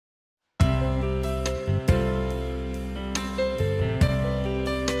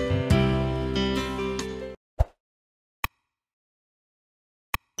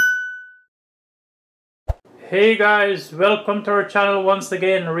Hey guys, welcome to our channel once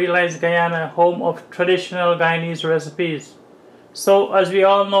again, Realize Guyana, home of traditional Guyanese recipes. So as we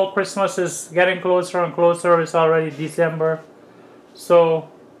all know, Christmas is getting closer and closer. It's already December. So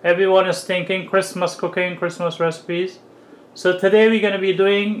everyone is thinking Christmas cooking, Christmas recipes. So today we're going to be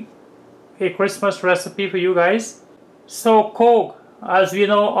doing a Christmas recipe for you guys. So coag, as we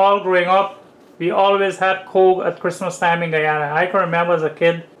know, all growing up, we always had coag at Christmas time in Guyana. I can remember as a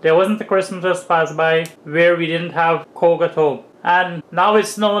kid, there wasn't a Christmas that passed by where we didn't have coag at home. And now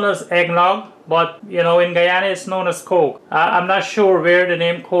it's known as Egg Nog, but you know, in Guyana it's known as coag. I'm not sure where the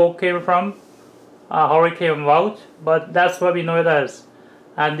name coag came from, how it came about, but that's what we know it as.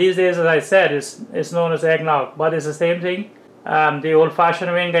 And these days, as I said, it's known as Egg Nog, but it's the same thing. The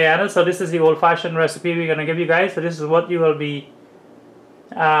old-fashioned way in Guyana. So this is the old-fashioned recipe we're going to give you guys. So this is what you will be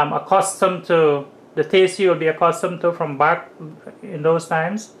accustomed to, the taste you will be accustomed to from back in those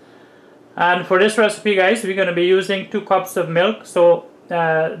times. And for this recipe, guys, we're going to be using 2 cups of milk. So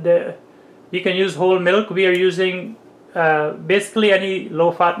you can use whole milk. We are using basically any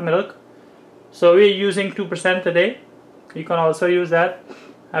low-fat milk. So we're using 2% today. You can also use that.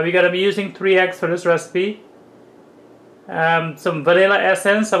 We're going to be using 3 eggs for this recipe. Some vanilla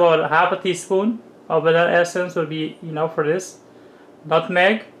essence, about half a teaspoon of vanilla essence will be enough for this.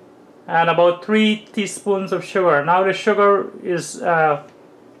 Nutmeg, and about 3 teaspoons of sugar. Now the sugar is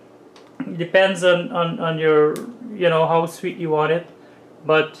depends on your, you know, how sweet you want it,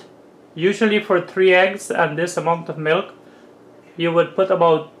 but usually for 3 eggs and this amount of milk, you would put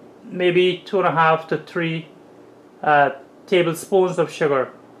about maybe 2.5 to 3 tablespoons of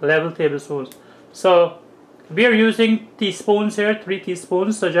sugar, level tablespoons. So we are using teaspoons here, 3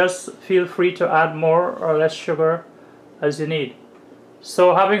 teaspoons, so just feel free to add more or less sugar as you need.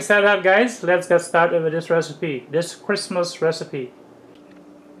 So having said that, guys, let's get started with this recipe, this Christmas recipe.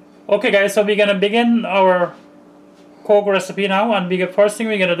 Okay guys, so we're gonna begin our coag recipe now, and first thing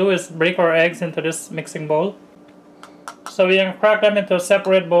we're gonna do is break our eggs into this mixing bowl. So we're gonna crack them into a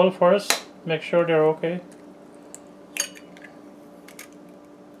separate bowl first, make sure they're okay.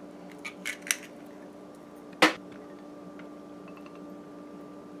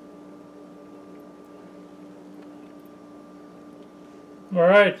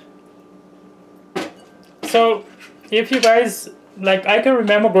 Alright, so if you guys, like, I can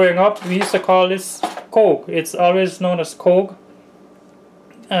remember growing up, we used to call this coag. It's always known as coag,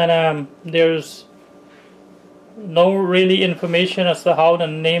 and there's no really information as to how the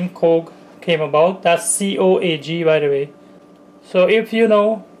name coag came about. That's C-O-A-G, by the way. So if you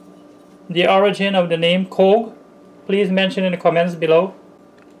know the origin of the name coag, please mention in the comments below.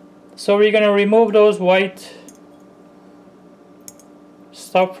 So we're going to remove those white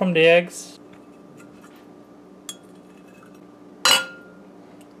stuff from the eggs.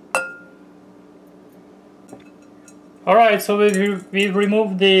 Alright, so we've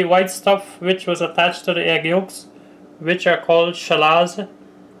removed the white stuff which was attached to the egg yolks, which are called shallots,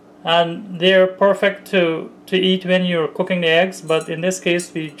 and they're perfect to eat when you're cooking the eggs, but in this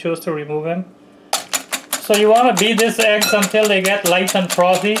case we chose to remove them. So you want to beat these eggs until they get light and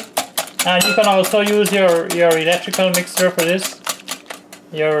frothy, and you can also use your electrical mixer for this.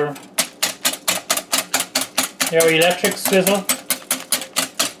 Your electric swizzle,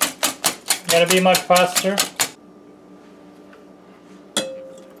 gonna be much faster.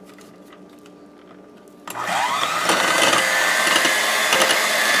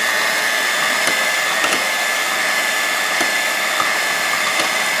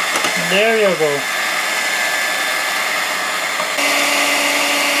 There you go.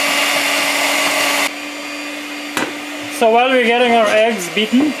 So while we're getting our eggs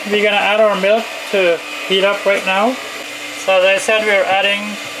beaten, we're gonna add our milk to heat up right now. So as I said, we're adding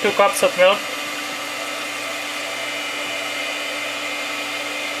 2 cups of milk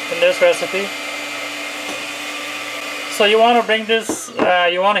in this recipe. So you want to bring this,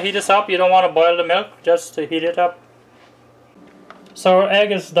 you want to heat this up. You don't want to boil the milk, just to heat it up. So our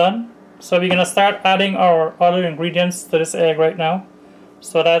egg is done. So we're gonna start adding our other ingredients to this egg right now.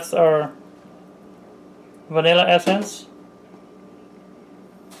 So that's our vanilla essence,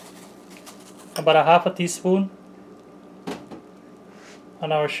 about a half a teaspoon,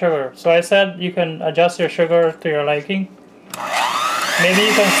 and our sugar. So I said you can adjust your sugar to your liking. Maybe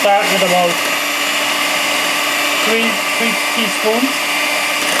you can start with about 3 teaspoons.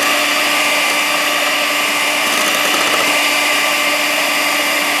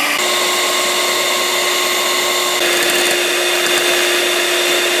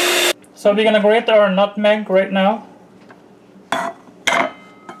 So we're gonna grate our nutmeg right now.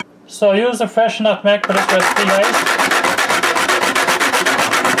 So use a fresh nutmeg for this recipe, guys.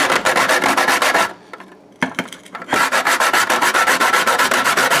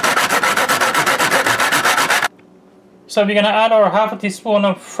 So we're gonna add our half a teaspoon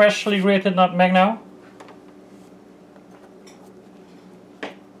of freshly grated nutmeg now.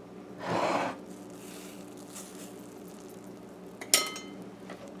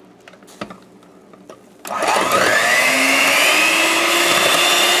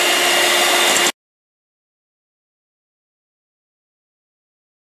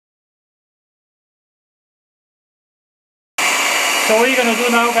 So what you're gonna do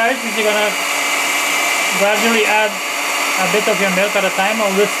now, guys, is you're gonna gradually add a bit of your milk at a time, or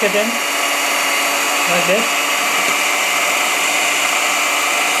whisk it in like this.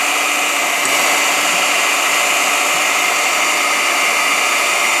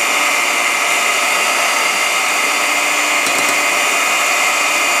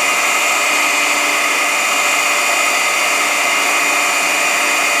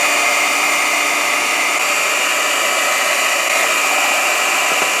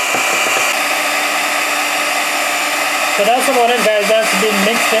 So that's about it, guys. That's been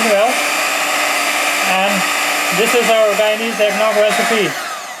mixed in well, and this is our Guyanese Egg Nog recipe.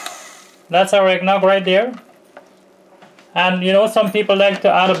 That's our Egg Nog right there. And you know, some people like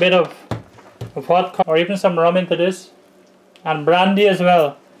to add a bit of vodka or even some rum into this, and brandy as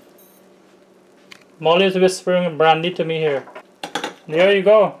well. Molly is whispering brandy to me here. There you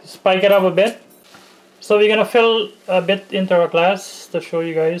go. Spike it up a bit. So we're gonna fill a bit into our glass to show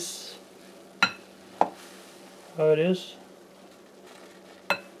you guys how it is.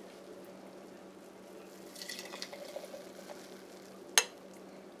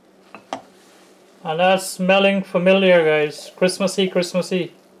 And that's smelling familiar, guys. Christmassy,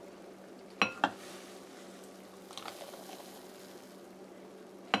 Christmassy.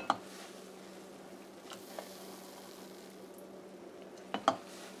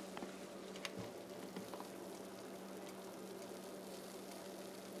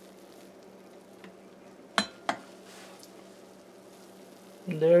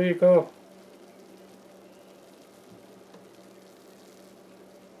 There you go.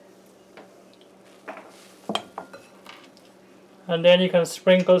 And then you can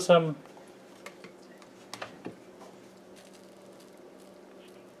sprinkle some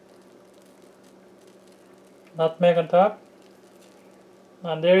nutmeg on top.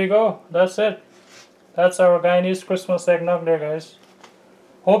 And there you go. That's it. That's our Guyanese Christmas Egg Nog there, guys.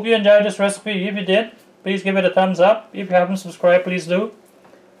 Hope you enjoyed this recipe. If you did, please give it a thumbs up. If you haven't subscribed, please do.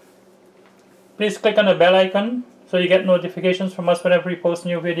 Please click on the bell icon so you get notifications from us whenever we post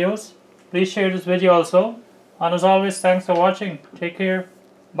new videos. Please share this video also. And as always, thanks for watching. Take care.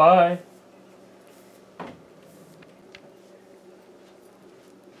 Bye.